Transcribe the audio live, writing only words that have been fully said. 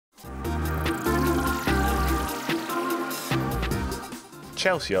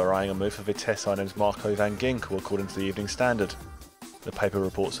Chelsea are eyeing a move for Vitesse Arnhem's Marco van Ginkel, according to the Evening Standard. The paper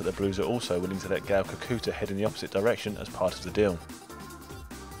reports that the Blues are also willing to let Gael Kakuta head in the opposite direction as part of the deal.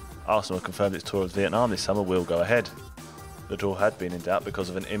 Arsenal confirmed its tour of Vietnam this summer will go ahead. The tour had been in doubt because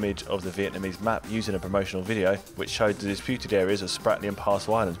of an image of the Vietnamese map used in a promotional video which showed the disputed areas of Spratly and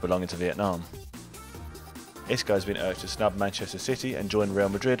Paracel Islands belonging to Vietnam. Isco has been urged to snub Manchester City and join Real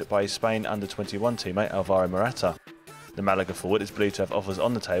Madrid by his Spain U21 teammate Alvaro Morata. The Malaga forward is believed to have offers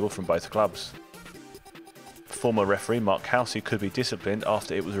on the table from both clubs. Former referee Mark Halsey could be disciplined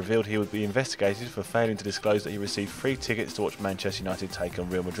after it was revealed he would be investigated for failing to disclose that he received free tickets to watch Manchester United take on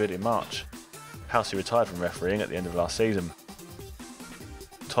Real Madrid in March. Halsey retired from refereeing at the end of last season.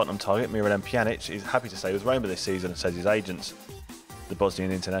 Tottenham target Miralem Pjanic is happy to stay with Roma this season, says his agents. The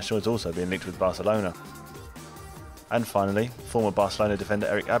Bosnian international has also been linked with Barcelona. And finally, former Barcelona defender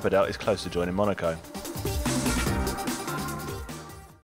Eric Abidal is close to joining Monaco.